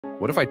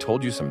What if I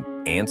told you some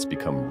ants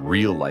become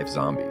real-life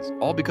zombies,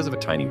 all because of a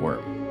tiny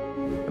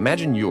worm?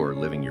 Imagine you're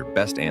living your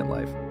best ant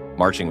life,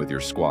 marching with your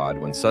squad,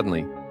 when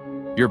suddenly,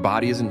 your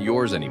body isn't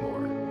yours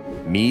anymore.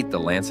 Meet the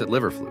lancet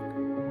liver fluke,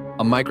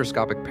 a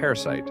microscopic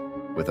parasite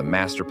with a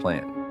master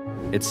plan.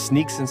 It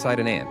sneaks inside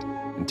an ant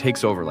and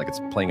takes over like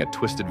it's playing a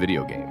twisted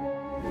video game.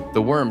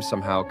 The worm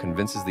somehow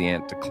convinces the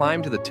ant to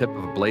climb to the tip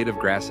of a blade of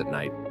grass at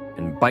night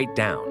and bite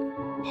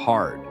down,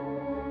 hard.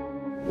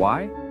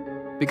 Why?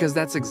 Because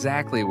that's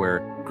exactly where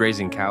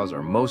grazing cows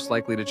are most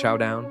likely to chow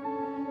down.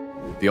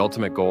 The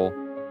ultimate goal?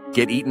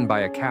 Get eaten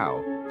by a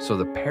cow so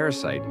the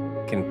parasite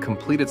can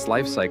complete its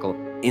life cycle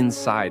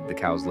inside the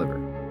cow's liver.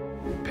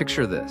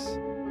 Picture this,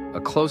 a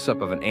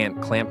close-up of an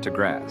ant clamped to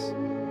grass,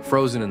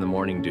 frozen in the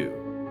morning dew,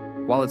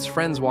 while its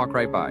friends walk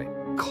right by,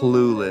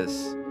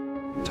 clueless.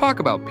 Talk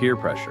about peer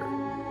pressure.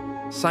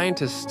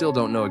 Scientists still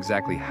don't know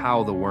exactly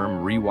how the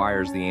worm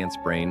rewires the ant's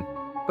brain,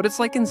 but it's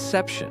like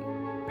Inception,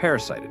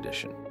 Parasite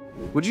Edition.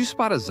 Would you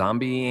spot a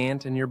zombie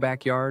ant in your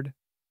backyard?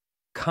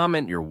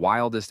 Comment your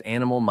wildest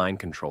animal mind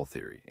control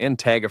theory and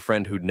tag a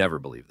friend who'd never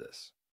believe this.